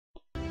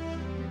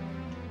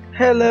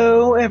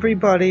Hello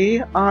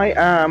everybody, I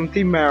am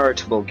the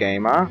Maritable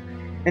Gamer,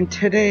 and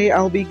today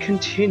I'll be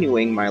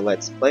continuing my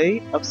Let's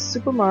Play of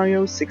Super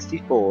Mario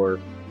 64.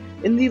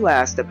 In the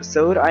last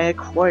episode, I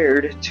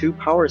acquired 2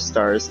 Power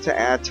Stars to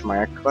add to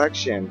my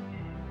collection,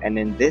 and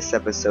in this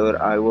episode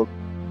I will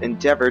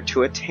endeavor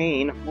to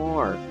attain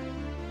more.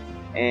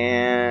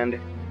 And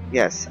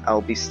yes,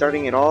 I'll be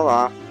starting it all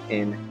off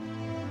in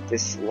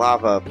this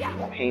lava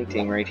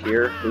painting right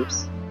here,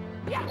 oops,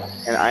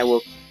 and I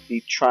will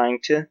be trying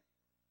to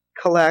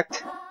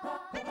collect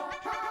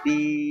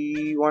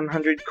the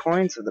 100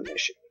 coins of the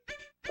mission,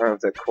 or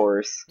of the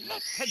course.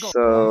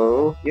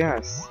 So,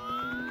 yes.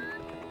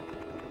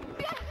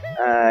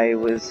 I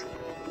was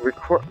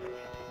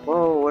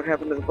Whoa, what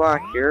happened to the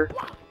block here?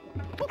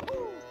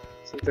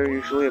 Isn't there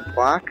usually a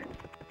block?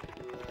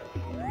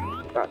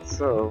 Thought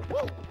so.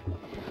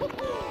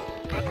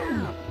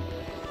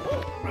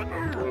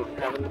 What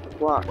happened to the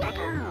block?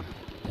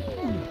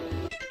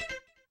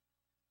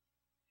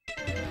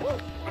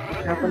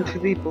 What happened to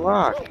the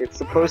block? It's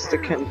supposed to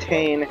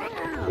contain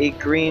a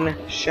green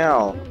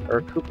shell,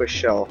 or Koopa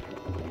shell.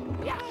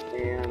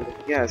 And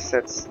yes,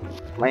 that's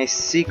my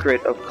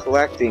secret of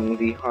collecting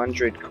the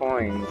 100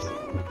 coins.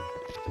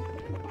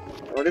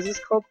 What is this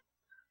called?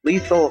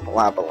 Lethal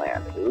Lava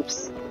Land.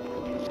 Oops.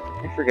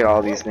 I forget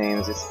all these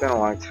names. It's been a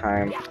long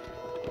time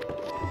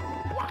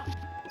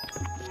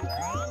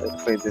since I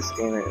played this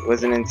game. It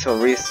wasn't until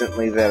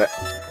recently that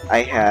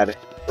I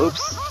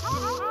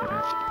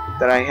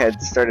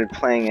had started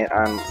playing it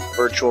on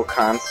Virtual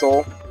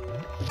Console.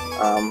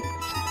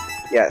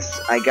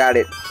 Yes, I got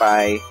it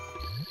by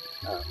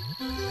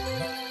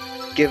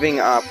giving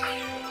up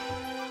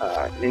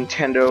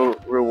Nintendo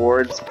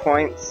rewards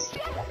points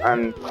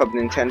on Club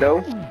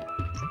Nintendo.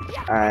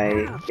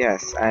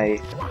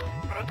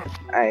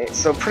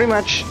 So pretty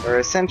much, or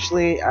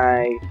essentially,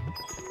 I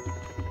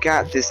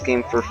got this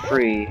game for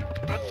free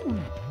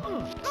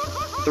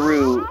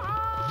through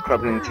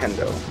Club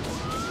Nintendo.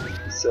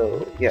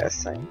 So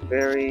yes, I'm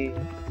very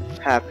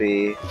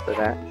happy for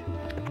that.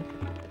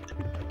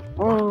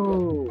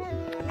 Oh,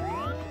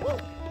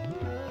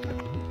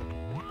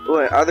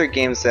 other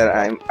games that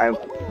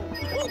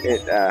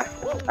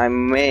I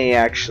may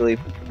actually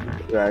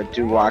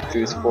do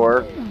walkthroughs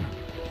for.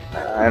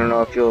 I don't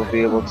know if you'll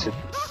be able to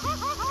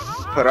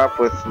put up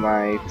with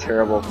my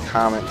terrible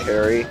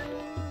commentary.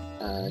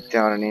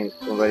 Doubt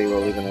anybody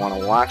will even want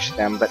to watch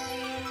them, but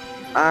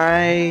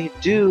I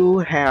do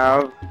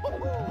have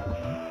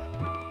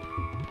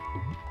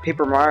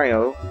Paper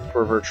Mario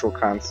for Virtual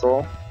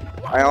Console.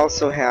 I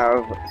also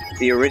have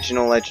the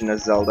original Legend of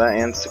Zelda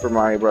and Super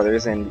Mario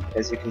Brothers, and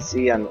as you can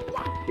see, if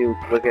you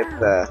look at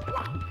the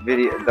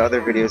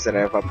other videos that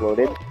I've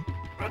uploaded,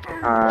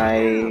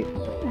 I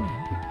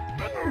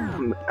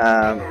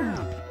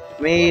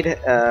made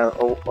a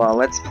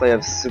Let's Play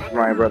of Super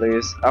Mario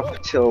Brothers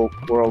up till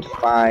World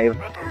 5,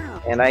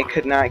 and I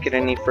could not get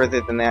any further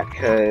than that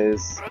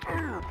because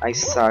I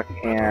suck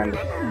and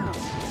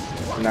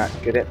I'm not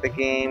good at the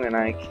game, and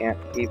I can't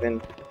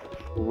even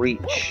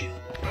reach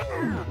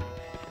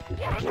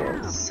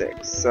World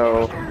 6.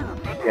 So,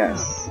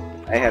 yes,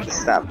 I had to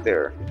stop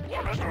there.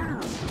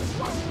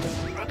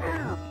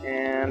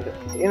 And,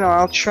 you know,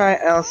 I'll try,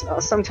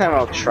 sometime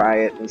I'll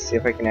try it and see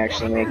if I can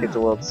actually make it to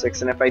World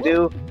 6, and if I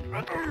do,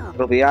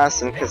 it'll be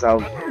awesome because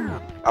I'll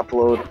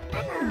upload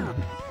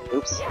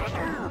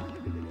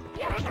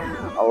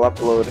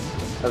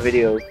a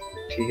video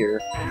to here,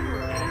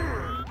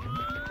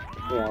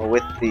 you know,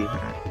 with the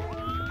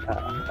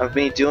of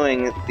me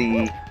doing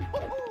the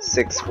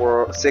 6th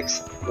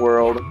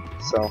world.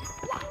 So,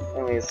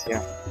 anyways,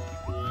 yeah.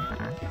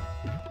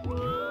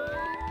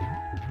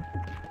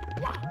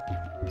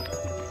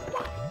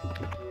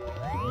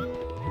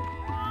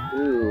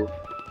 Ooh,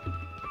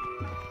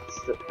 it's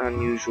an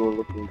unusual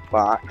looking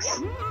box.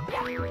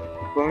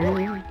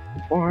 Boing,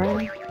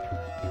 boing.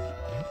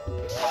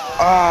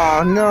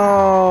 Oh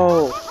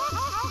no!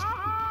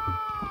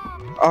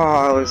 Oh,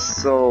 I was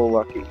so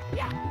lucky.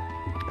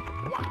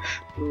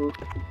 Ooh.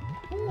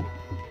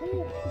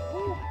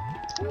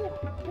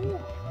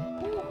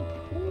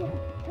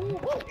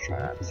 Try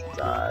not to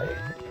die.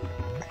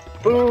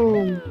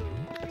 Boom!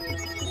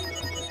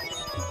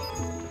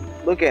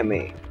 Look at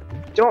me.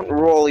 Don't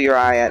roll your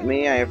eye at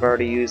me. I have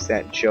already used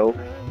that joke.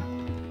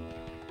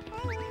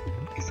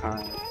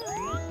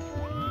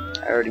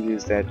 I already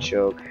used that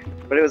joke.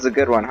 But it was a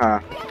good one, huh?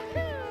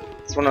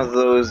 It's one of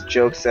those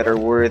jokes that are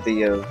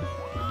worthy of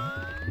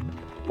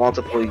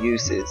multiple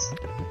uses.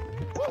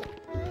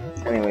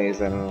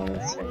 Anyways, I don't know,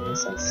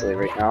 this sounds silly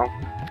right now.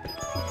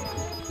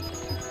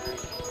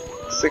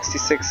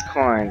 66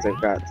 coins, I've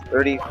got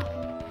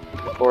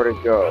 34 to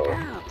go.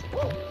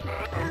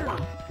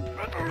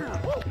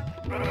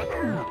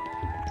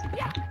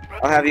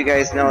 I'll have you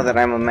guys know that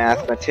I'm a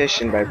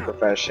mathematician by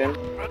profession.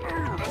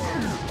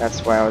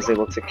 That's why I was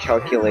able to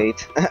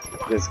calculate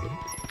this.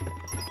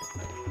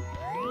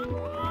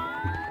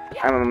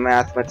 I'm a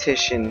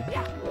mathematician.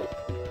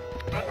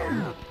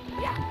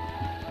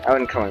 I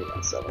wouldn't call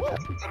myself a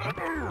mathematician.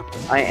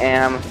 I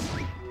am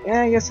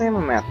Yeah, I guess I am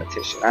a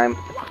mathematician. I'm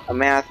a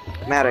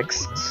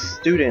mathematics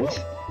student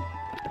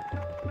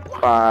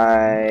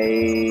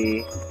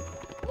by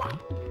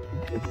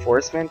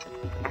enforcement.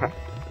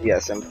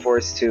 Yes, I'm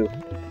forced to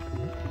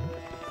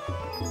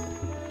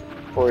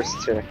go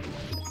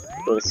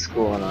to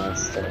school and all that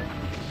stuff.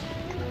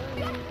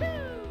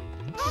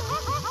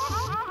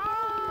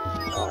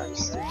 Oh, I'm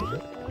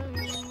stupid.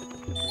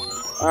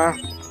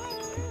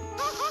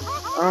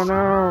 Oh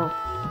no!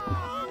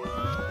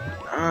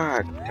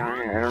 Ah, darn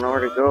it, I don't know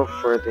where to go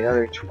for the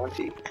other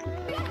 20.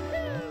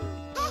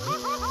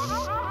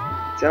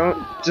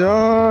 Don't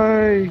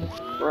die!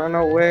 Run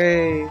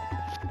away!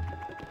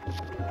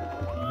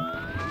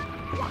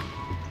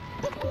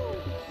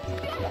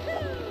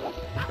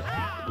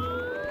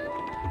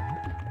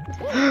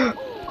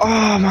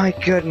 Oh my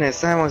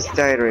goodness, I almost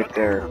died right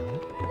there.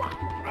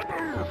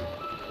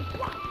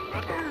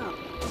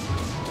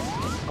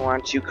 I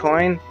want you,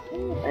 coin.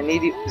 I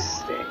need you.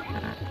 Stay.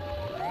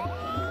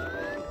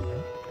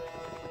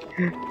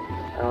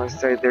 I almost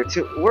died there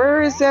too.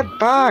 Where is that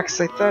box?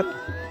 I thought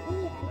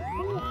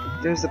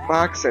there's a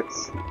box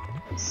that's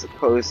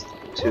supposed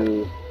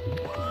to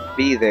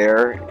be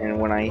there, and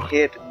when I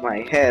hit my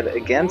head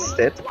against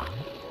it,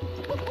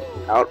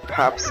 out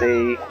pops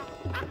a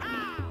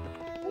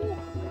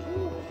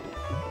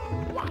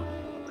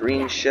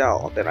green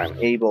shell that I'm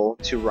able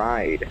to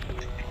ride.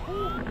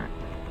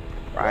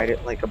 Ride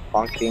it like a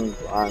bunking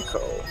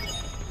bronco.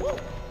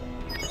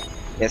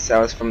 Yes, that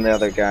was from the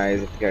other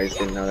guys, if you guys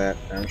didn't know that.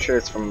 I'm sure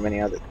it's from many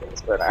other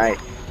things, but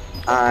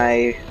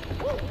I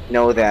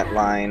know that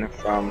line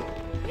from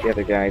the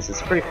other guys.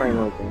 It's a pretty funny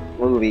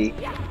movie.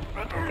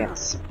 I can't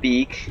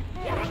speak.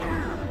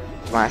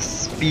 My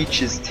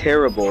speech is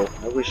terrible.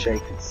 I wish I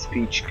could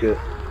speech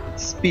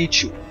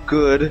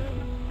good.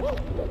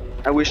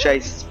 I wish I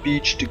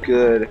speeched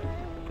good.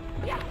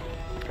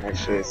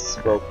 Actually, I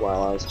spoke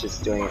while I was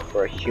just doing it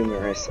for a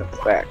humorous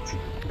effect.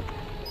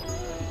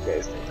 You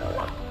guys didn't know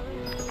that.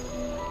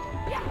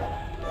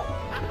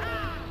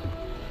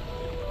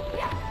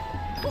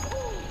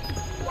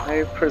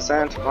 I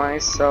present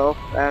myself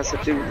as a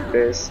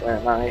doofus,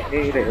 and I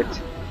hate it.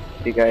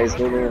 If you guys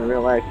knew me in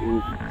real life,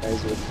 you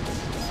guys would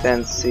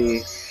then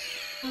see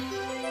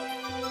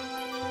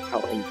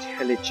how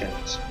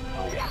intelligent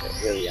I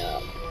really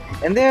am.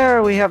 And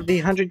there we have the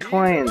 100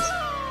 coins.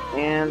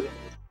 And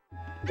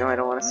no, I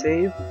don't want to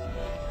save.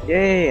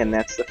 Yay! And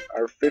that's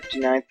our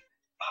 59th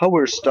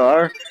power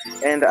star.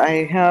 And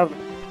I have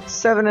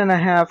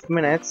 7.5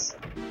 minutes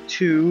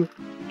to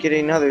get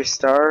another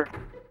star.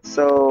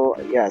 So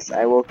yes,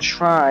 I will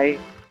try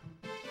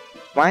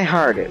my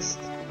hardest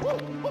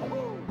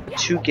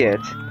to get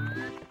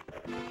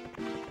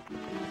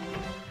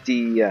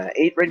the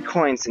 8 red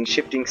coins in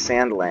Shifting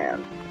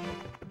Sandland.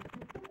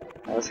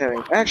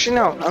 Actually,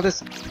 no, I'll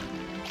just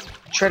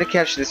try to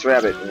catch this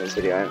rabbit in this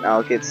video, and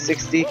I'll get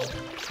 60.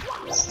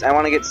 I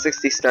want to get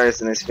 60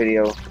 stars in this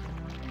video.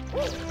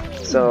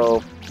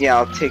 So,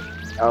 yeah,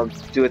 I'll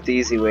do it the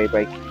easy way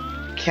by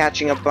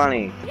catching a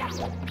bunny.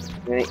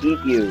 I'm gonna eat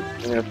you.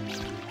 I'm gonna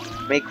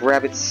make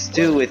rabbit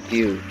stew with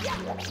you.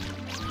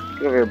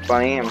 Get over here,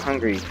 bunny, I'm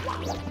hungry.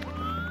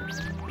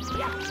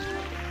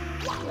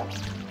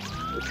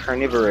 You're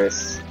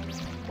carnivorous.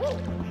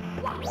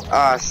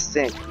 Ah,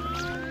 stink.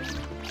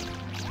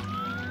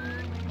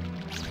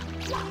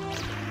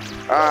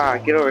 Ah,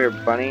 get over here,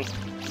 bunny.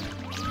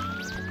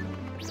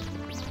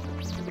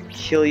 I'm gonna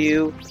kill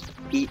you,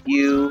 eat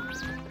you,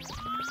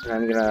 and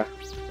I'm gonna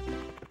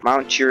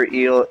mount your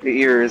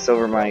ears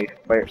over my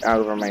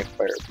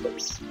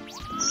fireplace.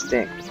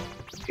 Stink.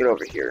 Get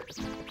over here.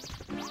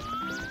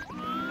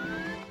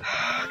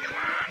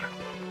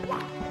 Come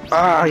on.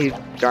 Ah, you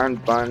darn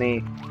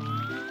bunny.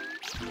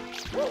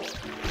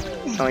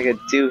 You sound like a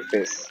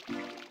doofus. I'm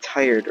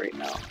tired right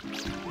now.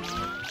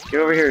 Get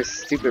over here,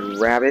 stupid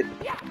rabbit.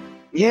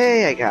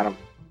 Yay, I got him.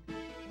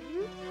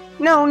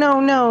 No, no,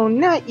 no,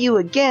 not you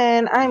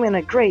again. I'm in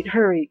a great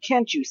hurry,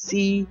 can't you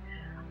see?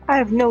 I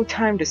have no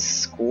time to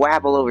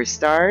squabble over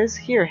stars.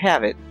 Here,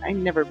 have it. I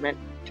never meant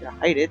to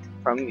hide it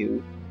from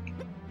you.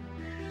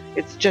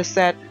 It's just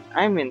that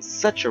I'm in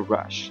such a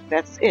rush.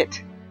 That's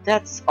it.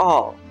 That's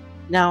all.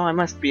 Now I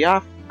must be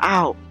off.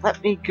 Ow,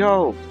 let me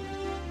go.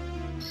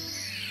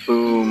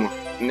 Boom.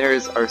 And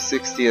there's our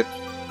 60th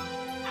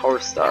power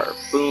star.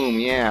 Boom,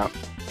 yeah.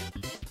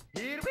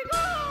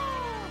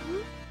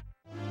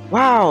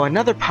 Wow,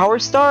 another power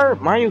star?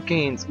 Mario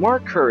gains more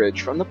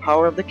courage from the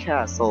power of the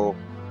castle.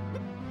 Do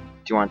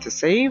you want to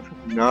save?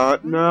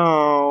 Not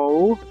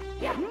now.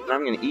 And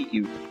I'm gonna eat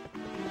you.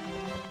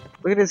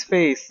 Look at his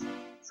face.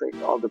 It's like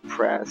all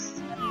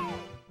depressed.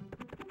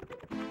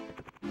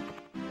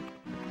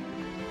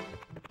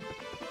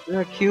 Isn't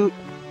that cute?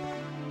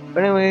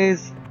 But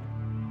anyways,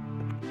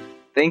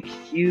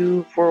 thank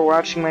you for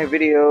watching my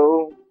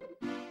video.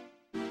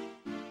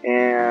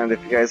 And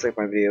if you guys like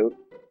my video,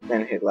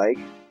 then hit like.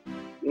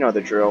 You know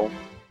the drill.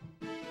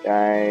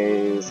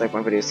 Guys like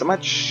my video so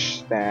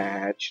much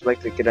that you'd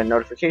like to get a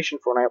notification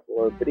for when I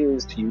upload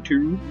videos to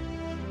YouTube,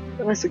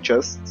 then I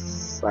suggest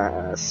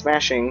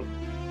smashing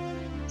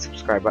the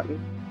subscribe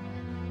button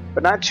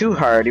but not too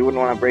hard. You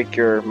wouldn't want to break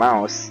your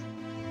mouse.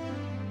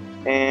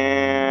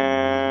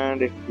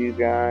 And if you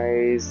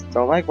guys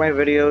don't like my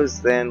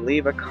videos, then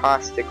leave a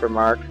caustic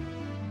remark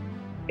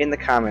in the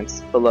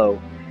comments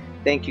below.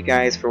 Thank you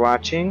guys for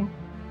watching.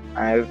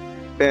 I've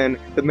been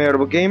the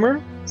Meritable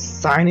Gamer,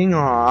 signing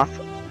off.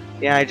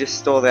 Yeah, I just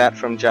stole that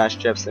from Josh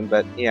Jepson,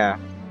 but yeah,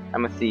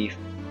 I'm a thief.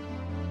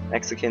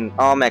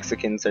 All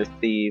Mexicans are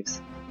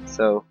thieves.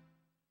 So,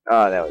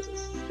 oh, that was a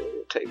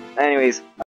stereotype. Anyways.